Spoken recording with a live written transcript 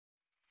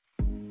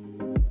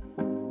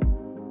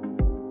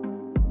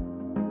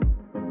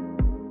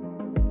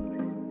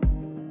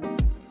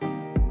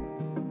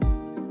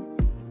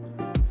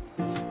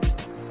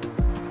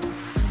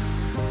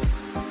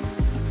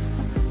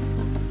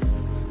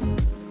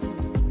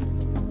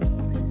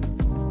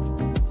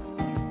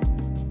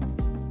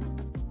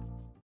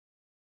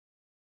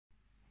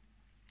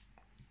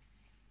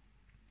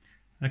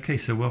Okay,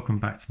 so welcome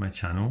back to my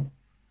channel.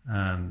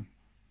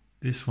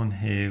 This one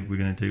here we're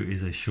going to do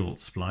is a short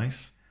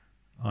splice.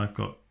 I've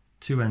got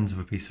two ends of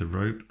a piece of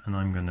rope and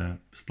I'm going to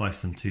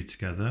splice them two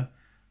together.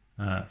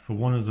 For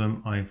one of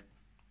them I've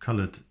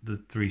coloured the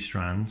three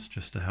strands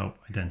just to help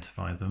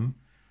identify them.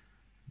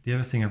 The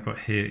other thing I've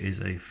got here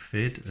is a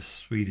fid, a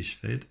Swedish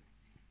fid.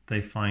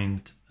 I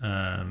find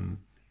them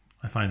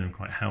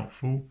quite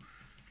helpful,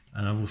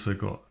 and I've also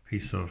got a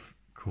piece of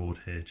cord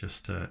here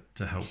just to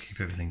help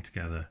keep everything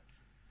together.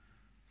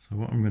 So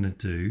what I'm going to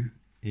do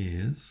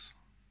is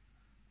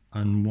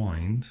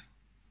unwind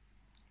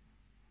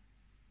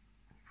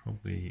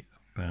probably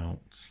about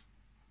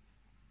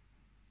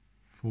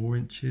 4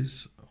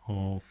 inches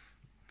of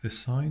this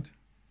side.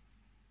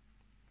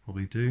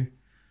 Probably do.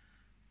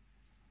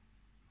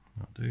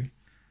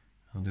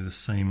 I'll do the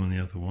same on the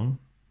other one.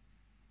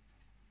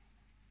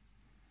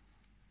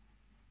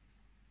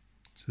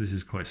 So this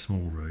is quite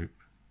small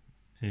rope.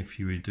 If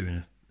you were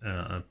doing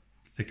a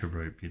thicker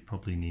rope, you'd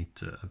probably need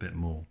a bit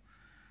more.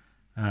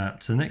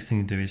 So the next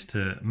thing to do is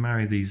to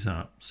marry these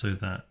up so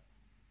that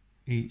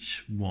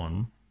each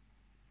one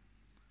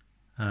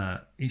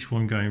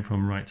going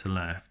from right to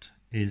left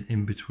is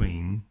in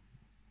between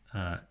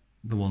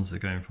the ones that are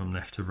going from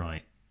left to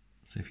right.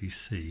 So if you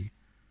see,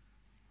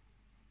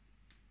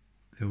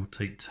 they'll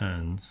take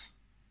turns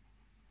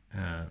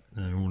and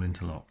they're all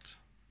interlocked.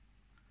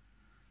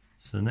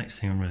 So the next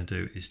thing I'm going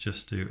to do is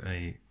just do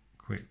a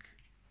quick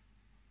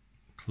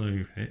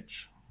clove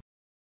hitch.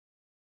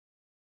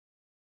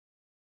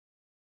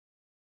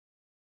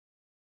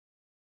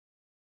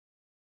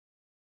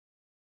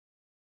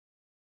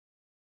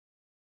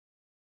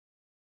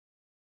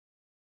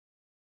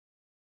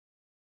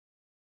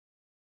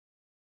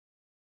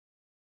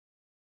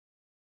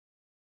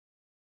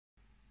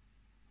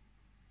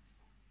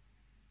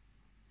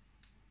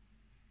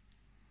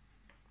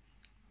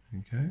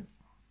 Okay.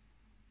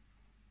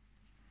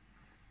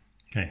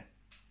 Okay.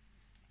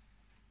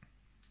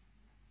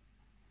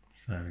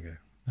 So there we go.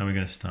 Now we're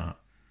going to start.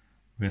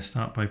 We're going to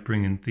start by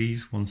bringing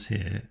these ones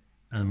here,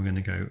 and we're going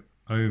to go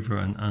over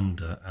and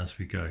under as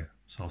we go.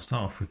 So I'll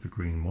start off with the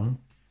green one.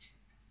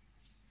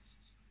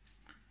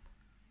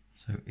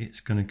 So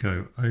it's going to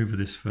go over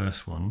this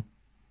first one,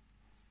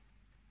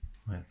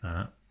 like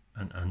that,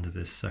 and under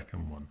this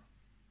second one.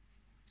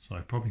 So I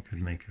probably could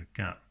make a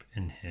gap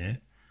in here,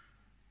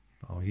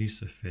 but I'll use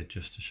the fid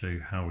just to show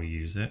you how we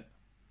use it.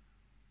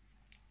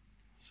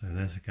 So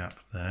there's a gap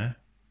there.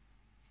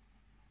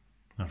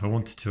 Now if I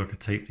wanted to, I could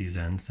tape these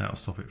ends, that'll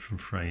stop it from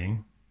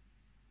fraying.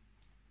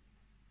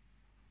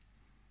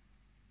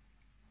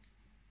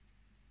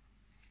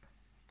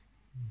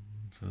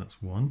 So that's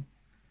one.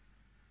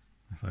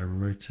 If I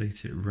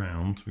rotate it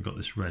round, we've got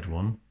this red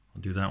one.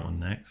 I'll do that one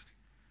next.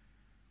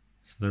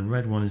 So the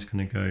red one is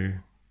going to go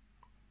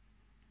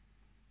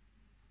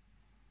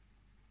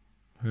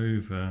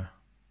over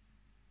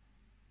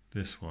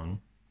this one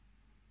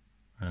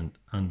and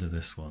under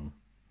this one.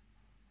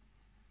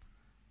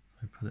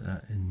 I put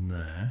that in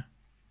there.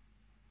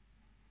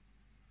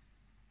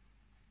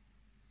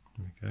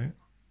 There we go.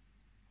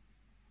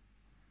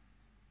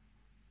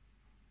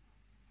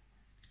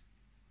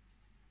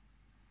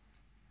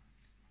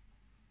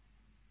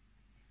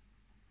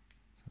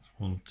 So that's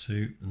 1,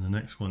 2, and the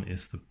next one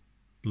is the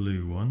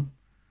blue one.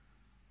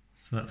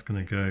 So that's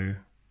going to go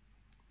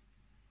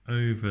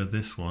over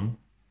this one,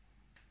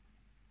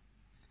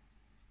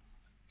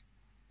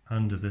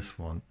 under this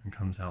one, and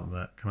come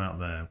out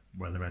there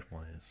where the red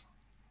one is.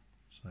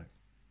 So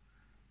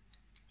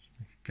just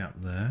make a gap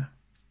there.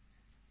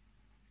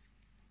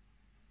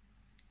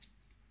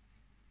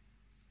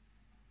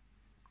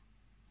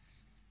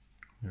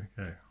 There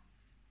we go.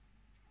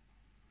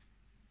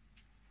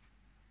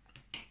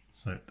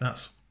 So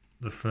that's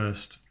the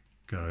first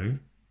go,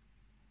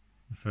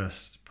 the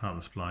first part of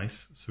the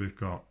splice. So we've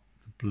got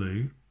the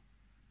blue,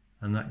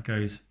 and that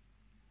goes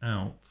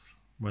out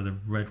where the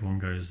red one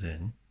goes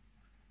in,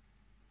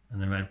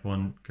 and the red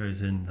one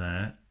goes in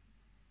there,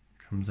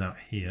 comes out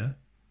here,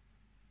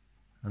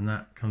 and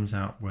that comes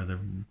out where the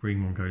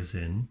green one goes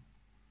in,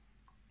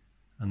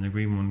 and the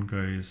green one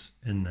goes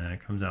in there,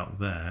 comes out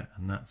there,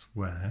 and that's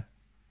where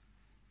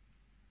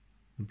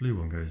the blue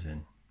one goes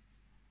in.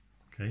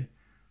 Okay.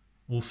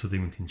 Also, the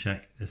thing we can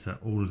check is that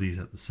all of these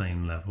are at the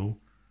same level.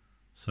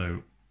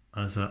 So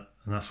and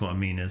that's what I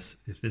mean is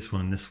if this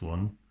one and this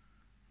one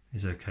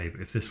is okay,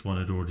 but if this one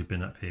had already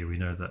been up here, we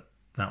know that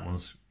that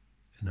one's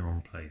in the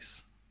wrong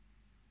place.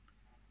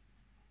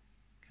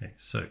 Okay,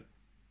 so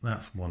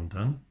that's one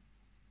done.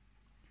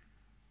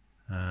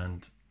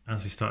 And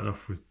as we started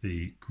off with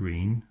the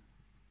green,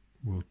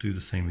 we'll do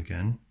the same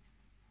again.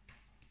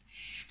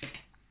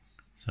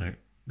 So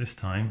this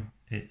time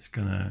it's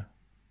gonna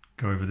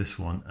go over this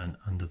one and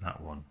under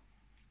that one.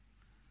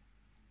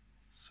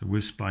 So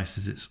with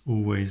splices, it's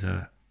always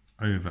a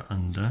over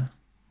under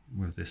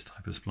with this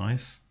type of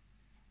splice.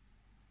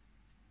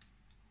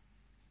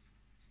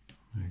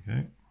 There you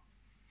go.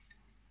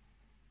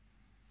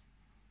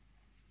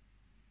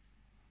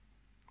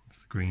 That's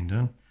the green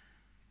done.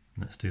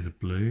 Let's do the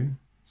blue.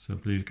 So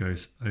blue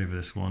goes over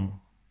this one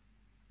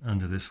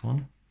under this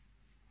one.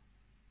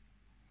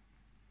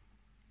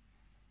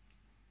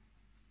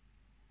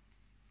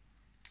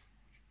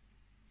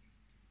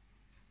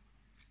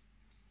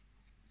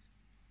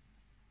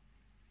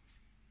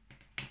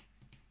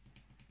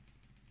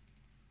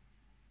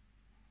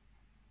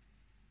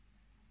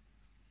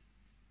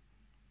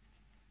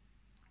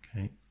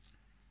 Okay,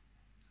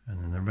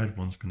 and then the red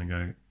one's going to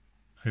go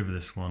over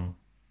this one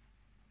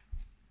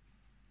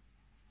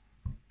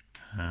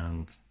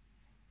and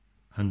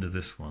under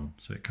this one,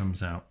 so it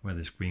comes out where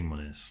this green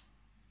one is.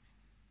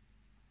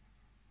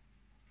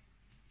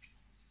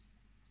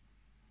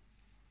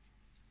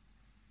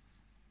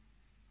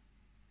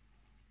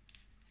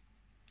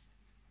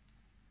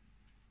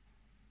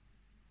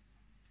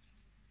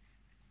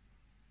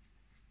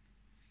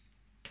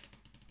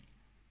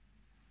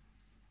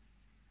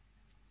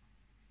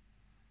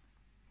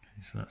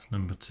 Okay, so that's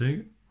number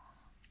 2.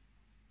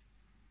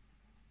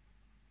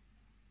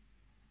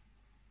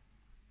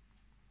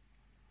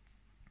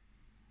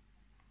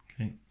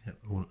 Okay, yep,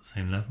 all at the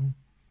same level.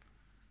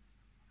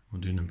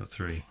 We'll do number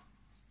 3.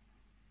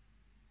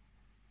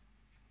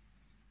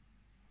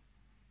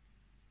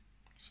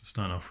 So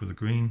starting off with the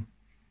green.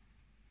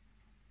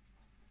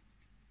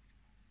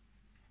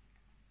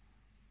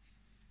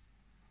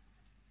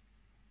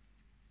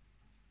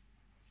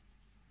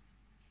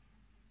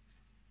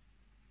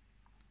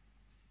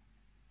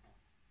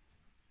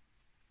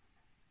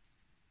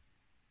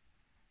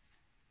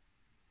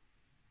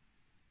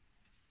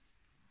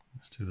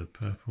 Let's do the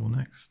purple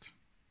next.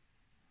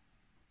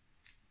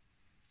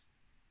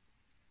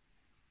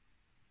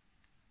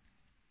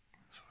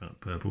 So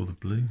that purple, the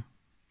blue.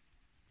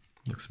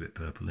 Looks a bit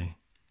purpley.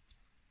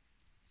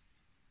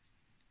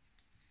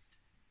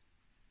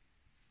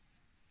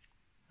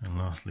 And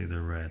lastly the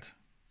red.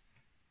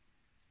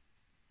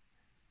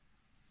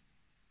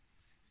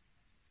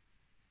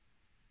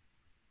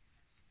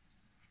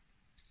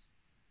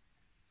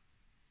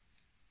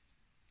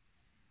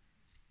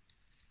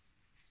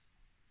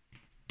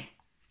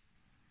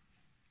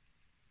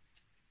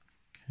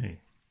 Okay,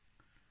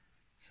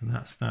 so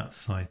that's that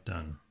side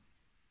done.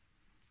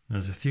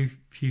 There's a few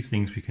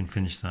things we can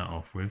finish that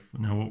off with.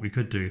 Now what we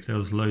could do, if there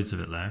was loads of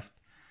it left,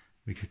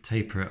 we could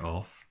taper it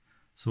off.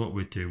 So what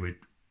we'd do, we'd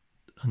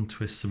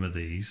untwist some of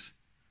these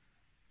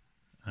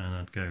and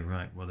I'd go,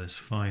 right, well there's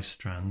 5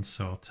 strands,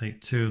 so I'll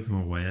take 2 of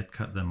them away, I'd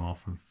cut them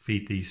off and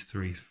feed these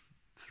 3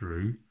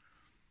 through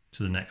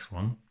to the next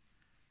one.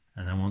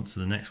 And then once to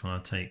the next one,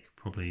 I'd take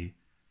probably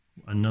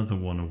another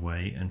one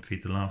away and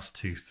feed the last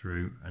 2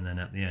 through, and then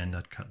at the end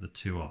I'd cut the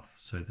 2 off,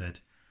 so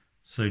they'd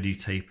slowly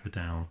taper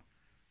down.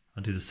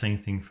 I'll do the same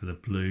thing for the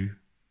blue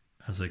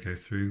as I go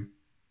through,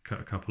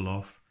 cut a couple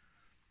off,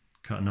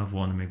 cut another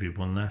one, maybe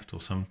one left or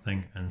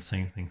something, and the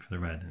same thing for the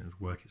red, and it would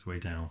work its way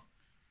down.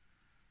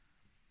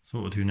 So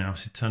what we'll do now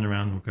is to turn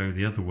around, we'll go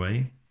the other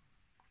way.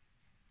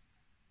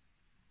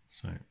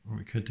 So what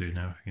we could do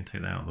now, if we can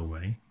take that out of the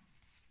way,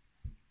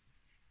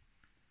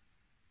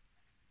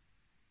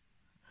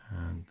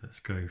 and let's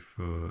go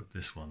for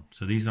this one.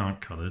 So these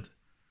aren't coloured,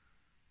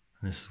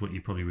 and this is what you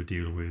probably would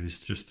deal with, is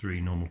just 3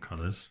 normal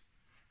colours.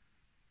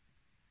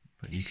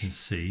 But you can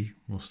see,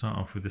 we'll start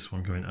off with this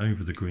one going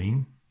over the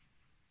green.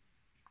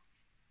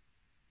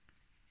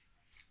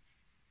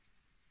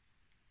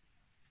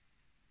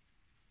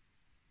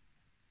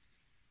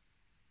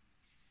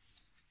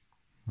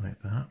 Like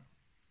that.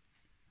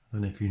 I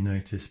don't know if you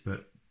notice,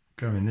 but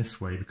going this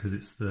way, because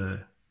it's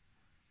a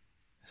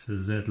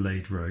Z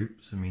laid rope,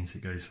 so it means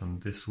it goes from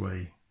this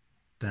way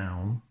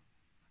down,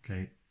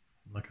 okay,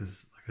 like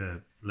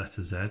a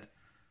letter Z,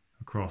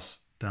 across,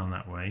 down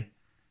that way.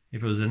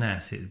 If it was an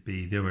S, it would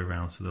be the other way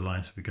around, so the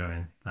lines would be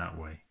going that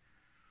way.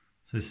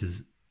 So this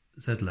is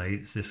Z laid,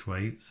 it's this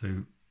way,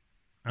 so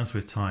as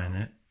we're tying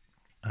it,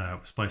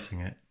 splicing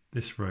it,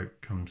 this rope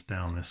comes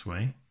down this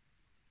way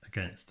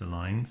against the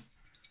lines,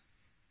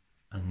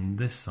 and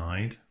this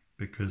side,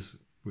 because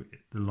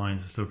the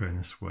lines are still going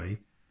this way,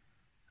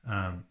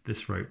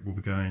 this rope will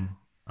be going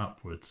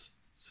upwards.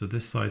 So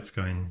this side's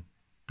going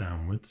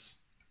downwards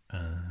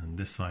and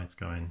this side's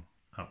going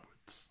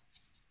upwards.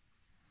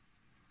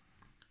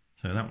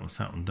 So that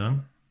one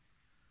done,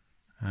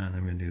 and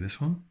then we're going to do this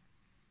one.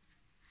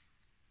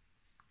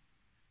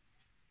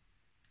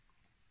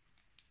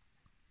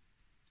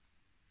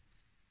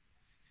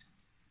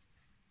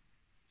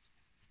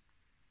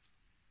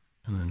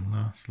 And then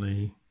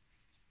lastly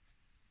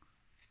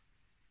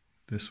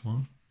this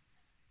one.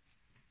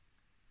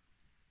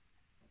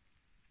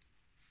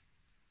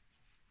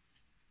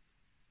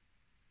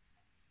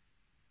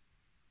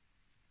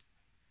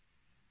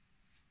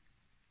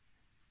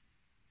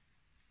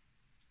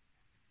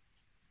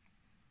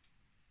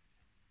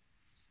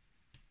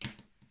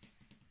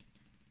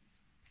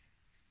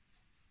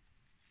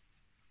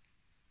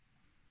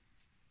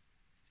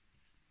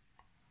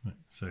 Right,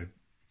 so let's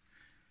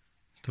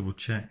double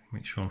check,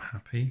 make sure I'm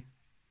happy.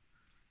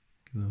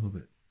 Give it a little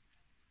bit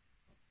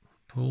of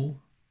a pull.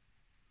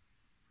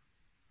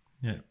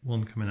 Yeah,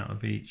 one coming out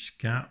of each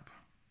gap.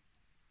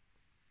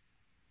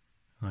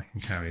 And I can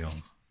carry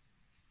on.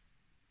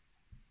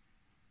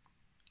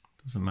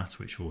 Doesn't matter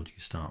which order you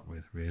start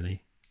with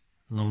really,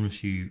 as long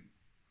as you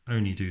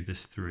only do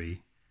this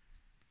 3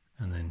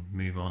 and then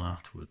move on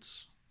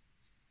afterwards.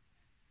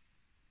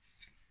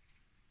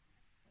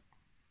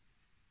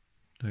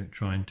 Don't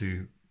try and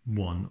do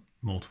one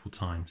multiple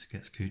times, it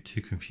gets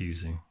too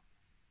confusing.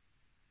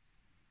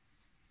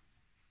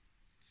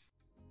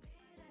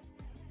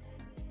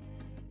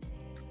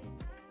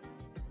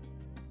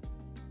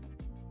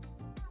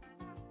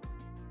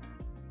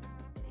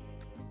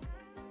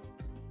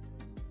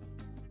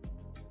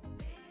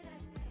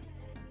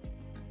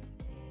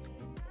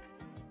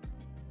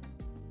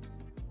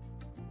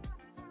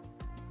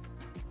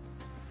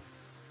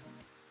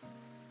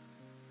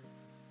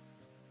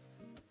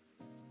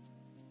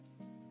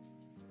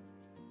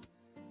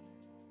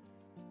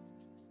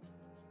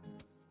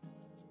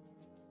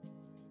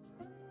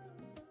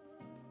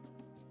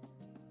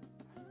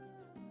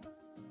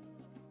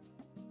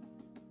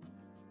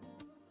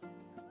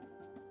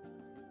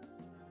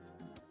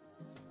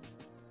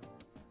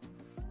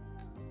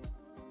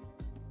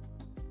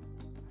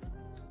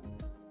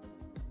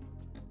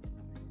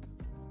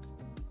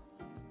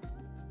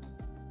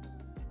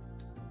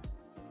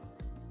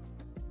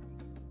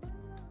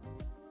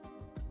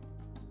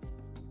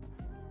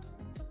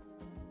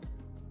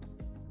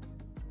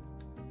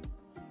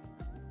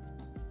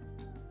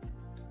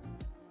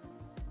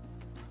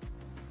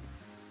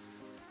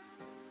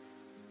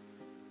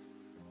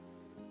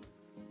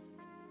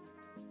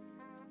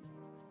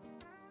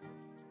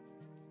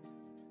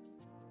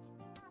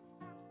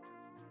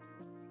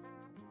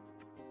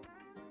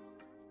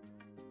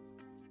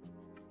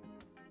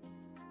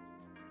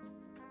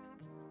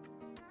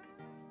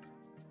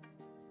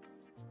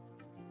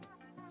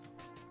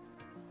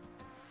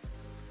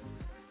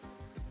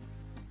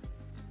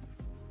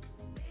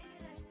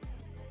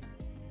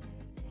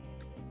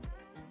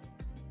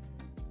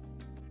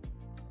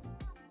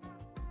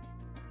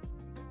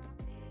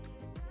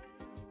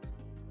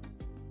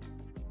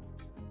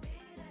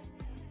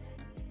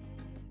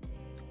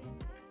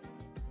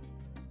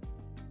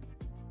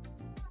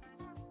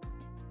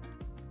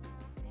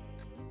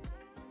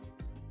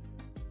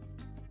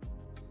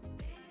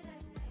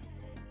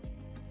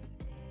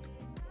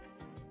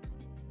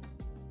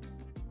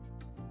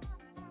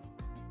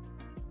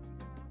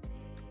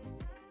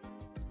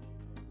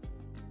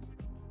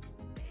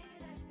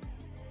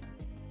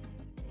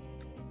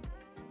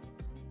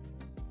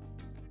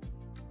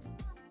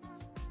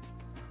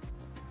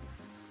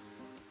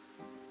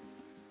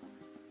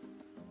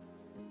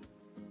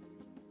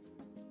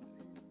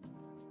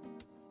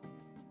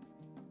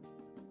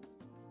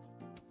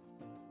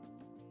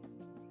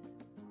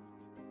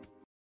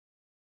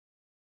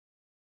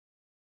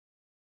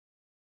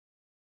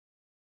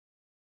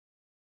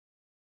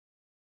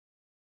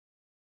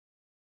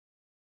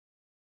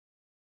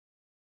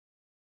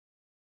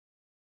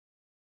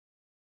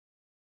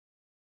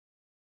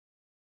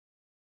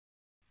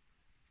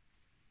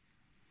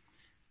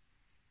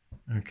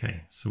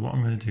 Okay, so what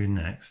I'm going to do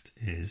next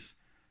is,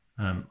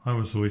 I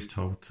was always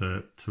told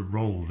to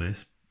roll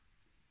this.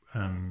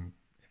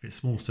 If it's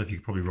small stuff, you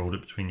could probably roll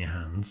it between your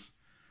hands,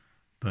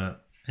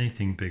 but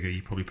anything bigger,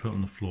 you probably put it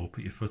on the floor,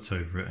 put your foot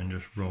over it, and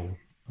just roll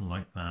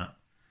like that,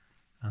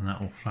 and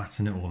that will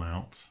flatten it all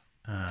out,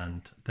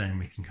 and then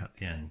we can cut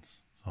the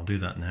ends. So I'll do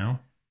that now.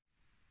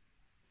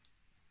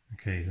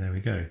 Okay, there we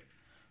go.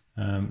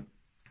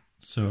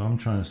 So I'm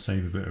trying to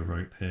save a bit of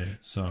rope here,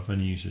 so I've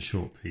only used a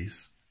short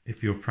piece.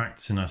 If you're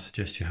practicing, I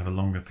suggest you have a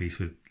longer piece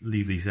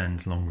leave these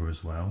ends longer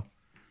as well.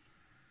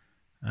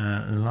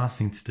 And the last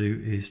thing to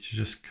do is to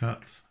just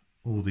cut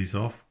all these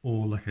off,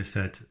 or like I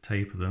said,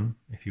 taper them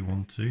if you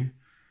want to.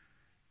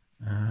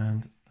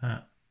 And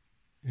that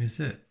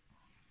is it.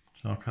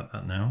 So I'll cut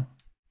that now.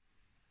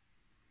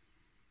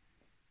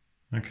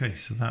 Okay,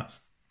 so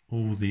that's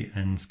all the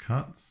ends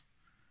cut.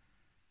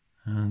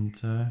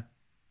 And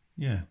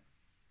yeah,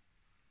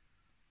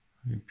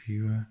 hope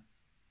you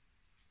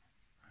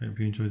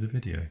enjoyed the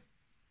video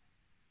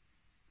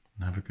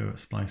and have a go at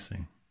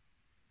splicing.